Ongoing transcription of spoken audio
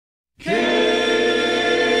Come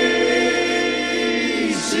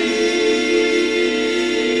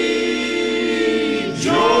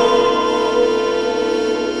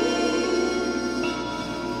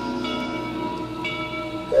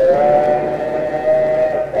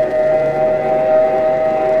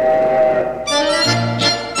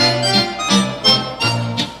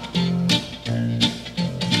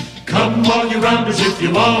all you rounders if you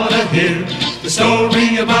wanna hear the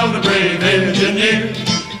story about a brave engineer.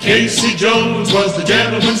 Cayce Jones was the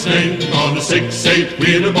gentleman's name. On a 6-8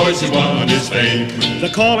 wheeler, boys, he won his fame. The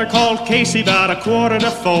caller called Cayce about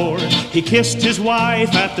 3:45. He kissed his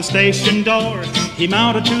wife at the station door. He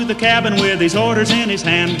mounted to the cabin with his orders in his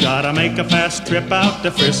hand. Gotta make a fast trip out to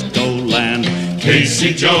Frisco land. Cayce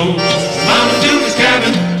Jones mounted to his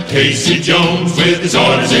cabin. Cayce Jones with his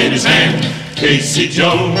orders in his hand. Cayce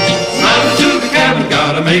Jones mounted to the cabin.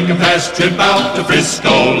 Gotta make a fast trip out to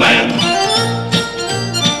Frisco land.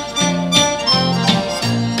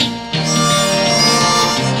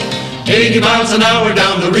 80 miles an hour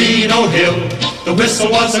down the Reno hill. The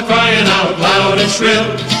whistle was a-crying out loud and shrill.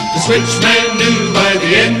 The switchman knew by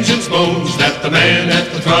the engine's moans that the man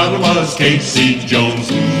at the throttle was Cayce Jones.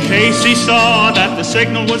 Cayce saw that the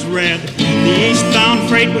signal was red. The eastbound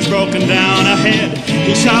freight was broken down ahead.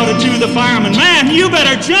 He shouted to the fireman, "Man, you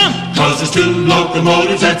better jump, 'cause there's 2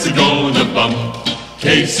 locomotives that's a-gonna bump."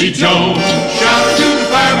 Cayce Jones shouted to the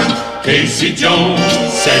fireman. Cayce Jones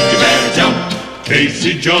said, "You better jump."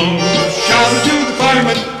 Cayce Jones shouted to the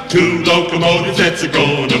fireman, 2 locomotives that's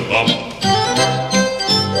a-gonna bump.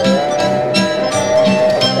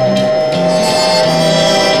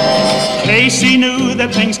 Cayce knew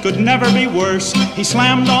that things could never be worse. He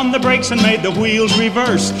slammed on the brakes and made the wheels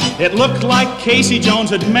reverse. It looked like Cayce Jones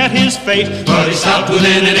had met his fate, but he stopped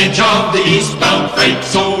within an inch of the eastbound freight.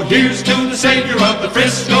 So here's to the savior of the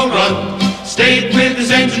Frisco run. Stayed with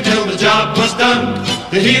his engine till the job was done.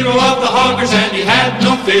 The hero of the hoggers, and he had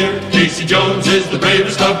no fear. Cayce Jones is the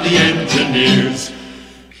bravest of the engineers.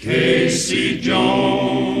 Cayce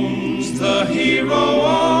Jones, the hero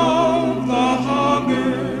of the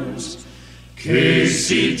hoggers.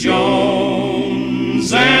 Cayce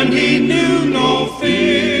Jones, and he knew no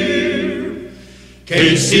fear.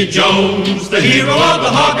 Cayce Jones, the hero of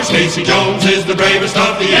the hoggers. Cayce Jones is the bravest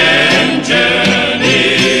of the engineers.